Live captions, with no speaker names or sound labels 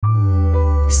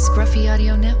Scruffy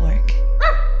Audio Network.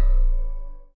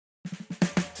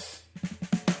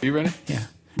 You ready? Yeah.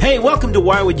 Hey, welcome to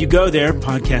Why Would You Go There,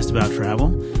 podcast about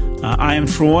travel. I am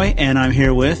Troy, and I'm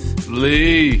here with...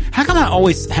 Lee. How come I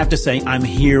always have to say I'm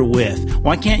here with?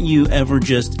 Why can't you ever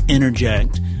just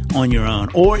interject on your own,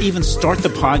 or even start the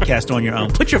podcast on your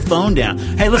own? Put your phone down.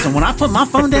 Hey, listen, when I put my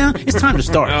phone down, it's time to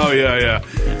start. Oh, yeah.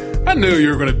 I knew you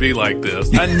were going to be like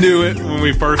this. I knew it when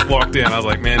we first walked in. I was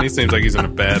like, man, he seems like he's in a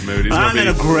bad mood. I'm in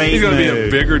a great He's going to be mood.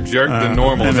 a bigger jerk than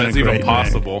normal, if that's even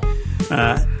possible.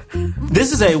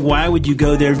 This is a Why Would You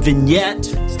Go There vignette.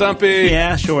 Stumpy.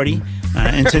 Yeah, shorty.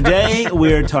 And today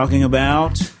we're talking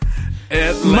about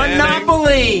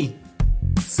Monopoly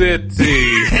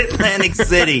City. Atlantic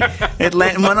City.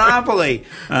 Monopoly.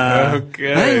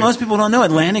 Okay. I think most people don't know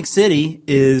Atlantic City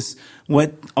is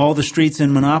what all the streets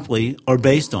in Monopoly are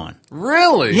based on.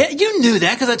 Really? Yeah, you knew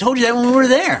that because I told you that when we were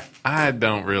there. I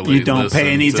don't really You don't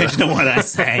pay any attention to what I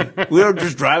say. We were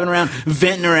just driving around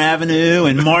Ventnor Avenue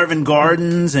and Marvin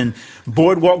Gardens and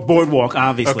Boardwalk,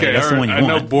 obviously. Okay, that's the one you I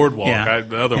want. know Boardwalk. Yeah.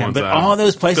 The other ones. But all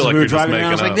those places like we were you're just driving around,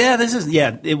 I was like,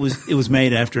 making it was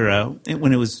made after,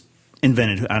 when it was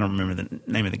invented. I don't remember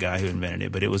the name of the guy who invented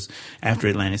it, but it was after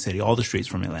Atlantic City. All the streets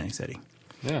from Atlantic City.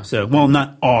 Yeah. So, well,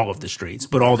 not all of the streets,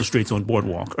 but all the streets on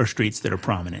Boardwalk are streets that are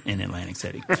prominent in Atlantic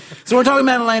City. So we're talking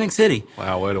about Atlantic City.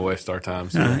 Wow, way to waste our time.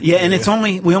 Yeah, and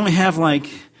we only have like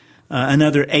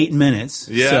another 8 minutes.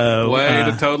 Yeah, so, way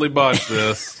to totally botch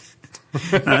this.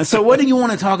 So what do you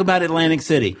want to talk about Atlantic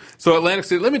City? So Atlantic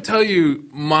City, let me tell you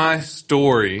my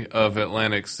story of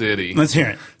Atlantic City. Let's hear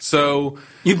it. So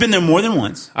You've been there more than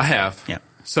once. I have. Yeah.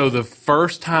 So the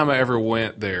first time I ever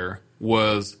went there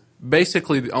was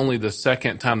basically only the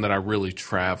second time that I really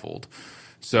traveled.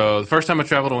 So the first time I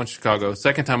traveled, I went to Chicago.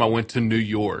 Second time I went to New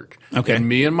York. Okay. And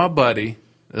me and my buddy,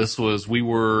 we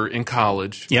were in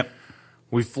college. Yep.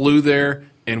 We flew there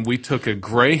and we took a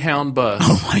Greyhound bus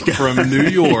from New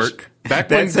York. That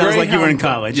sounds like you were in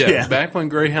college. Yeah. Back when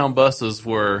Greyhound buses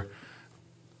were,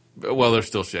 well, they're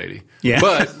still shady. Yeah.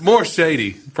 But more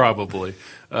shady, probably.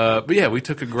 But yeah, we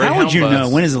took a Greyhound bus. How would you know?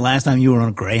 When is the last time you were on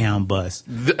a Greyhound bus?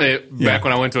 Back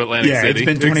when I went to Atlantic City. It's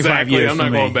been 25 years I'm not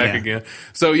for going me. back again.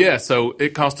 So it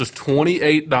cost us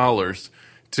 $28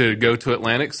 to go to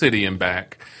Atlantic City and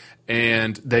back.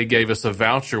 And they gave us a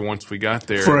voucher once we got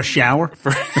there. For a shower?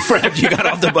 For after you got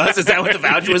off the bus? Is that what the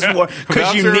voucher was for?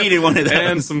 Because you needed one of those.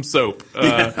 And some soap.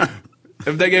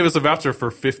 They gave us a voucher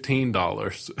for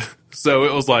 $15. So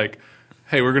it was like,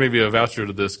 hey, we're going to give you a voucher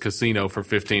to this casino for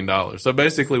 $15. So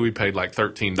basically we paid like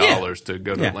 $13 to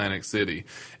go to Atlantic City.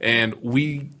 And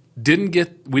we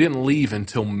didn't leave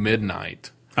until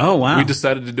midnight. Oh, wow. We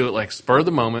decided to do it like spur of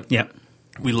the moment. Yep.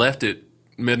 We left at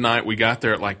midnight. We got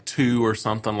there at like 2 or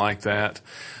something like that.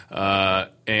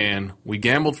 And we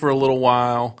gambled for a little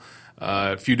while,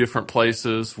 a few different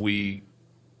places. We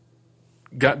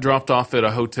got dropped off at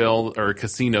a hotel or a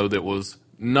casino that was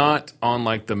not on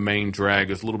like the main drag.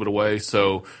 It was a little bit away.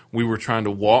 So we were trying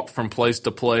to walk from place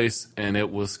to place, and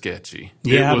it was sketchy.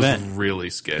 Yeah, it was I bet. really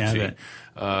sketchy. Yeah,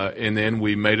 I bet. And then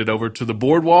we made it over to the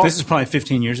boardwalk. This is probably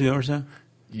 15 years ago or so?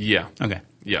 Yeah. Okay.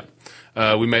 Yeah.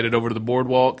 We made it over to the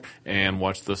boardwalk and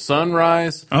watched the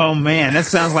sunrise. Oh, man, that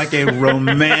sounds like a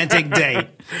romantic date.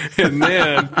 And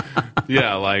then,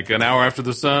 like an hour after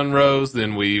the sun rose,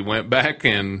 then we went back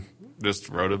and just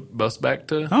rode a bus back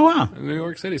to New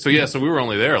York City. So, so we were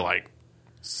only there like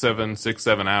 6,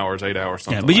 7 hours, 8 hours,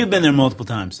 something. Yeah, but you've been there multiple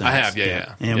times since. I have,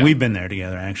 yeah. And we've been there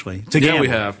together, actually. Yeah, we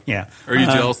have. Yeah. Are you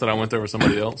jealous that I went there with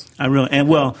somebody else?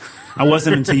 I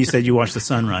wasn't until you said you watched the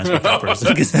sunrise with that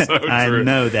person. That's so true. I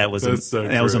know that was That's so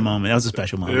that was a true. moment. That was a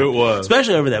special moment. It was.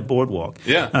 Especially over that boardwalk.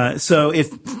 Yeah. So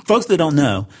if folks that don't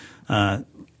know,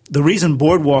 the reason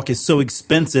Boardwalk is so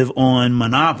expensive on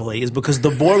Monopoly is because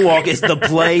the Boardwalk is the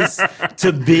place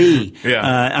to be. Yeah.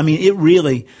 I mean, it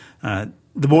really... the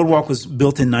Boardwalk was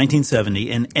built in 1970,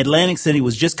 and Atlantic City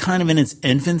was just kind of in its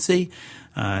infancy.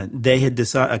 They had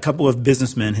a couple of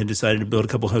businessmen had decided to build a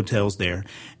couple hotels there.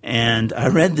 And I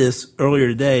read this earlier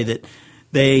today that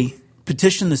they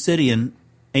petitioned the city in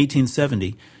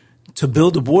 1870 to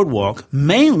build a boardwalk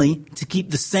mainly to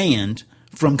keep the sand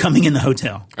from coming in the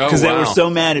hotel. Because they were so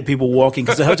mad at people walking,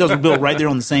 because the hotels were built right there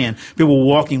on the sand. People were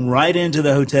walking right into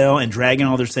the hotel and dragging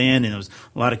all their sand, and there was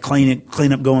a lot of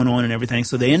cleanup going on and everything.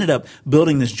 So they ended up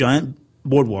building this giant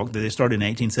boardwalk that they started in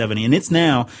 1870, and it's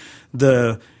now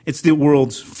it's the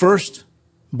world's first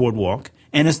boardwalk,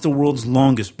 and it's the world's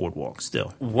longest boardwalk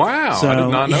still. Wow, I did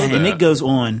not know that. And it goes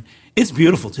on. It's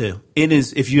beautiful, too. It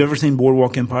is. If you've ever seen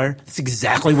Boardwalk Empire, it's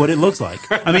exactly what it looks like.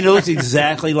 I mean, it looks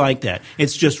exactly like that.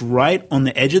 It's just right on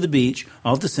the edge of the beach,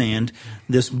 off the sand,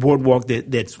 this boardwalk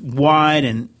that's wide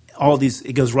and all these.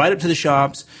 It goes right up to the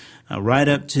shops, right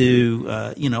up to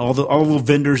all the little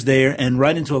vendors there, and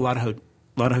right into a lot of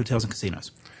hotels and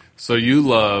casinos. So you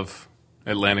love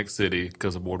Atlantic City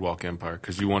because of Boardwalk Empire,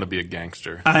 because you want to be a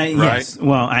gangster, right? Yes.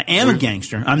 Well, I am a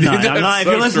gangster. I'm not. I'm not. If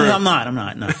you're listening, I'm not. I'm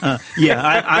not. No.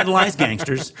 I idolize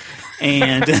gangsters,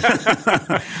 and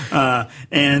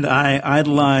and I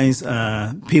idolize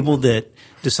people that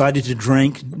decided to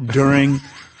drink during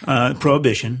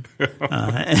Prohibition,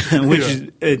 which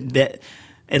is that.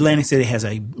 Atlantic City has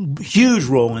a huge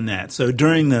role in that. So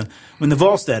when the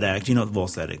Volstead Act, you know what the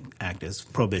Volstead Act is,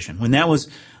 Prohibition, when that was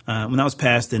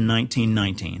passed in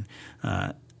 1919,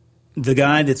 the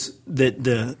guy that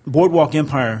the Boardwalk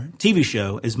Empire TV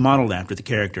show is modeled after, the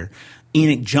character,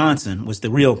 Enoch Johnson was the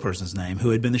real person's name,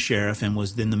 who had been the sheriff and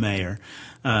was then the mayor,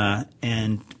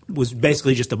 and was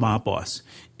basically just a mob boss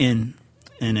in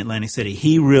Atlantic City.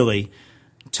 He really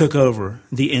took over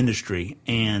the industry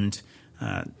and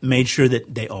made sure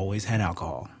that they always had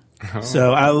alcohol. Oh.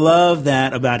 So I love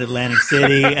that about Atlantic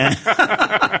City.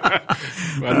 I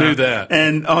knew that.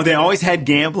 And they always had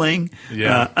gambling.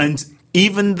 Yeah. And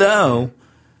even though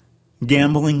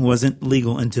gambling wasn't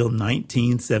legal until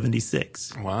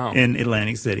 1976. Wow. In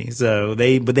Atlantic City. So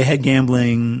they had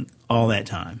gambling all that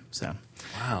time. So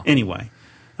wow. Anyway.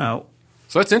 So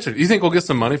that's interesting. You think we'll get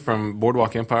some money from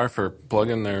Boardwalk Empire for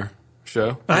plugging their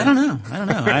show? I don't know.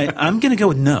 I'm going to go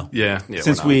with no. Yeah.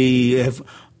 Since we have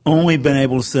only been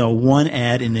able to sell one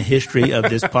ad in the history of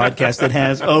this podcast that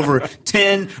has over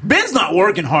 10. Ben's not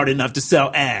working hard enough to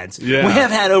sell ads. Yeah. We have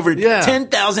had over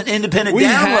 10,000 independent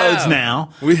downloads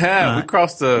now. We have. We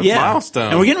crossed the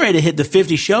milestone. And we're getting ready to hit the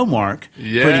 50 show mark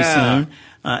pretty soon.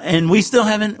 And we still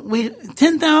haven't,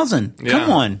 10,000. Yeah.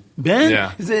 Come on, Ben.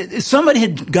 Yeah. If somebody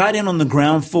had got in on the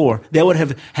ground floor, they would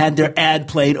have had their ad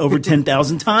played over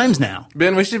 10,000 times now.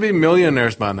 Ben, we should be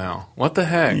millionaires by now. What the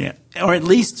heck? Yeah. Or at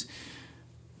least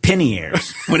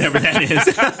penny-heirs, whatever that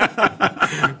is.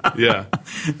 Yeah.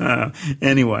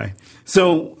 Anyway.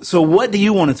 So what do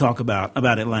you want to talk about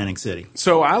Atlantic City?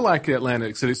 So I like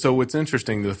Atlantic City. So what's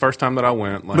interesting, the first time that I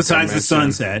went, like besides the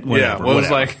sunset, whatever. It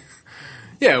was like,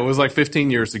 it was like 15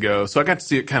 years ago. So I got to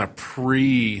see it kind of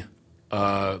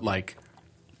like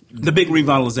the big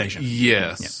revitalization.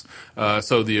 Yes. Yeah.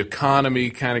 So the economy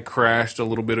kind of crashed a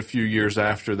little bit a few years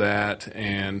after that,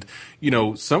 and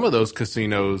some of those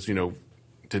casinos,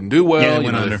 didn't do well.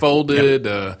 They folded,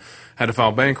 had to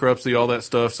file bankruptcy, all that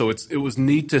stuff. So it was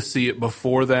neat to see it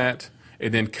before that,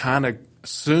 and then kind of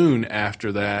soon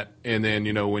after that, and then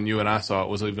when you and I saw it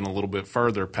was even a little bit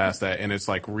further past that, and it's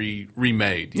like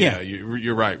remade.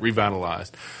 You're right,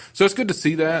 revitalized. So it's good to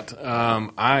see that.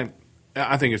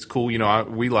 I think it's cool.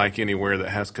 We like anywhere that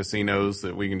has casinos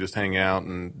that we can just hang out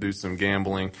and do some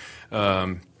gambling.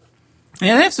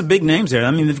 Yeah, they have some big names there.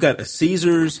 I mean, they've got a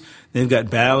Caesars, they've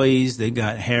got Bally's, they've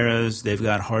got Harrah's, they've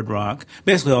got Hard Rock,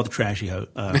 basically all the trashy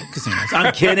casinos.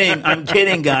 I'm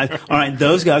kidding, guys. All right,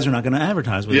 those guys are not going to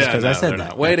advertise with us because I said that.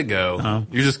 Not. Way to go.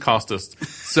 You just cost us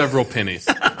several pennies.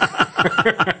 But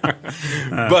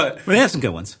they have some good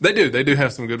ones. They do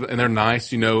have some good, and they're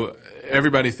nice.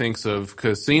 Everybody thinks of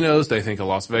casinos. They think of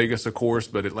Las Vegas, of course,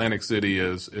 but Atlantic City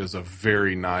is a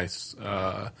very nice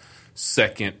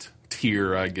second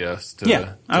tier, I guess.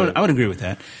 I would agree with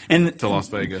that. And to Las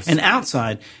Vegas. And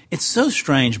outside, it's so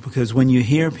strange because when you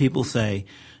hear people say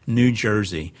New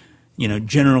Jersey,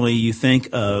 generally you think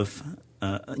of,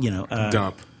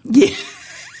 dump. Yeah.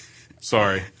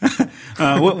 Sorry.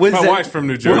 My wife's from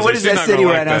New Jersey. What is that city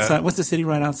right outside? What's the city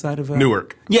right outside of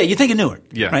Newark? Yeah, you think of Newark.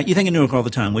 Yeah. Right? You think of Newark all the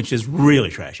time, which is really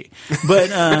trashy. But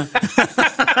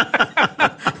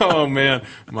oh man,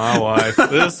 my wife.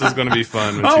 This is going to be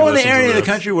fun. The area of the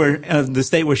country where the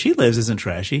state where she lives isn't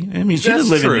trashy. I mean, she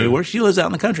doesn't live in Newark. She lives out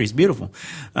in the country. It's beautiful.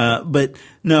 But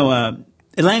no,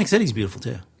 Atlantic City's beautiful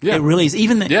too. Yeah, it really is.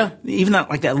 Even that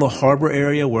like that little harbor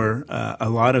area where a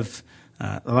lot of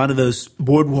those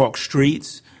boardwalk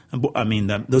streets. I mean,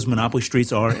 those Monopoly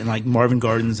streets are in like Marvin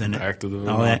Gardens and back to the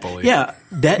all Monopoly. That.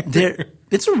 Yeah,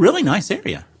 it's a really nice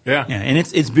area. Yeah, and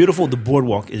it's beautiful. The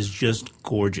boardwalk is just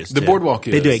gorgeous. The boardwalk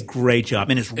is. They do a great job,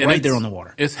 and it's right there on the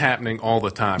water. It's happening all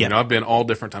the time. Yeah. I've been all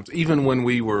different times. Even when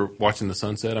we were watching the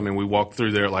sunset, I mean, we walked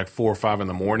through there at like 4 or 5 in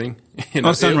the morning.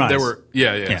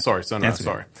 Sunrise. Sorry, sunrise.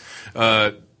 Sorry.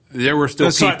 There were still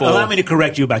people. Allow me to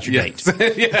correct you about your date.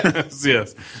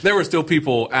 yes. There were still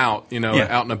people out,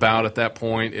 out and about at that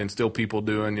point, and still people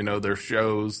doing, their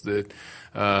shows that,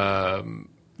 what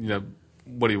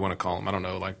do you want to call them? I don't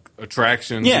know, like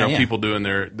attractions. People doing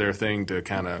their thing to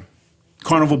kind of.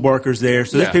 Carnival barkers there,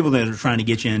 so there's people that are trying to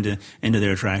get you into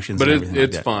their attractions. But and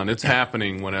it's fun. It's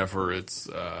happening whenever it's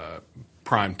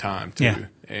prime time too,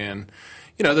 and.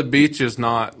 the beach is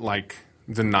not like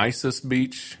the nicest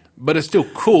beach, but it's still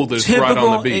cool that it's right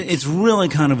on the beach. It's really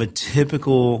kind of a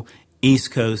typical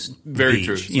East Coast Very beach.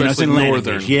 true. It's Especially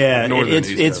Atlantic Beach. Yeah, northern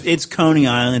East Coast. it's Coney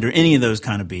Island or any of those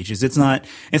kind of beaches. It's not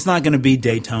going to be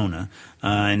Daytona,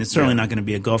 and it's certainly not going to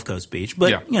be a Gulf Coast beach.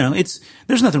 But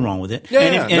there's nothing wrong with it.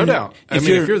 Yeah, no doubt. If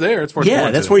you're there, it's worth going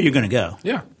to. That's where you're going to go.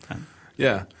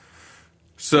 Yeah.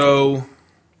 So,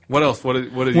 what else? What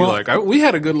did you like? We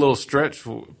had a good little stretch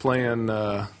playing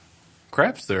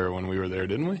craps there when we were there,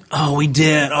 didn't we? Oh, we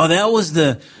did. Oh, that was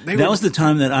the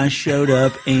time that I showed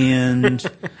up and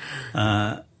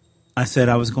I said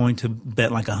I was going to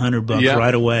bet like $100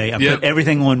 right away. I put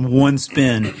everything on one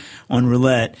spin on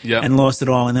roulette and lost it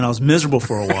all, and then I was miserable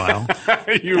for a while.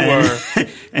 You were.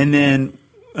 And then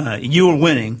you were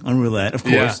winning on roulette, of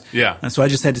course. Yeah. And so I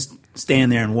just had to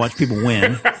stand there and watch people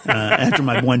win after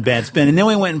my one bad spin. And then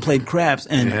we went and played craps,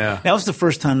 and that was the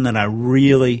first time that I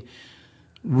really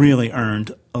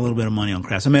earned a little bit of money on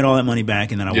craps. I made all that money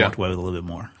back, and then I walked away with a little bit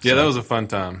more. Yeah, that was a fun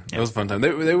time. That was a fun time.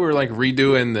 They were like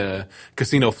redoing the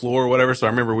casino floor or whatever, so I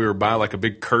remember we were by like a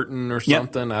big curtain or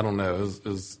something. I don't know. It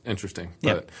was interesting.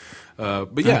 But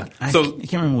yeah. I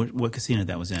can't remember what casino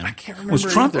that was in. I can't remember. Was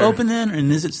Trump either. open then,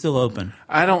 and is it still open?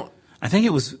 I think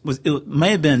it was. It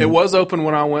may have been. It was open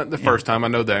when I went the first time. I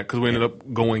know that because we ended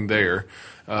up going there.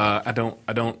 I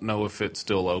don't know if it's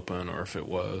still open or if it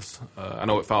was. I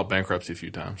know it filed bankruptcy a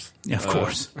few times. Yeah, of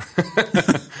course.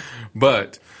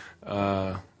 But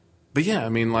yeah, I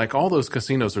mean, like all those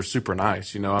casinos are super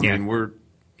nice. I mean, we're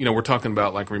talking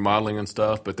about like remodeling and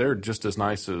stuff, but they're just as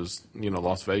nice as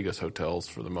Las Vegas hotels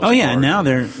for the most part. Oh yeah, now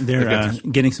they're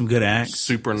getting some good acts.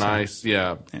 Super nice,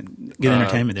 and good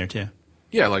entertainment there too.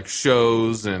 Yeah, like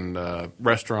shows and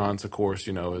restaurants. Of course,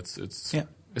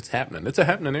 it's happening. It's a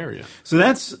happening area. So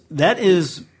that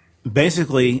is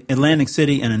basically Atlantic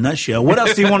City in a nutshell. What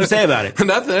else do you want to say about it?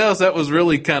 Nothing else. That was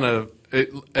really kind of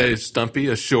a stumpy,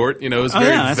 a short. It was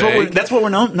very vague. That's what we're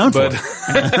known for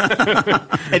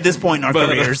at this point in our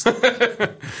careers.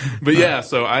 But yeah,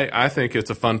 so I think it's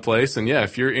a fun place, and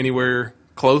if you're anywhere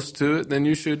close to it, then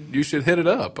you should hit it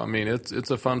up. I mean,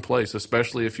 it's a fun place,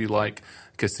 especially if you like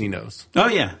casinos. Oh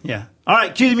yeah. All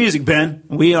right, cue the music, Ben.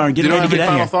 We are getting ready to get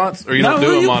out of here. You don't have any final thoughts, or you don't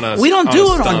do them on us? We don't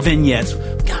do it on vignettes.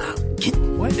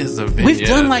 What is a vignette? We've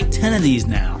done like 10 of these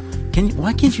now.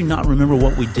 Why can't you not remember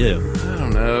what we do? I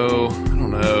don't know.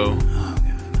 Oh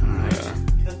God! All right.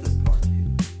 Cut this part.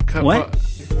 Cut what?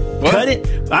 Cut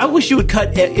it. I wish you would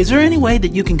cut. Is there any way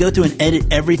that you can go through and edit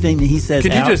everything that he says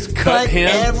out? Could you just cut him?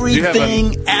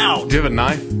 Everything out? Do you have a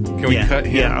knife? Can we cut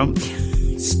him?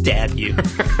 Yeah, stab you.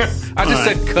 I just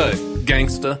said cut,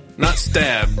 gangsta, not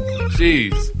stab.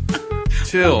 Jeez.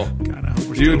 Chill. God, I hope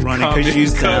we're still running because you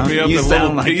sound me up in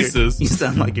little pieces. You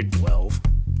sound like you're 12.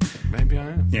 Maybe I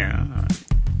am. Yeah. All right.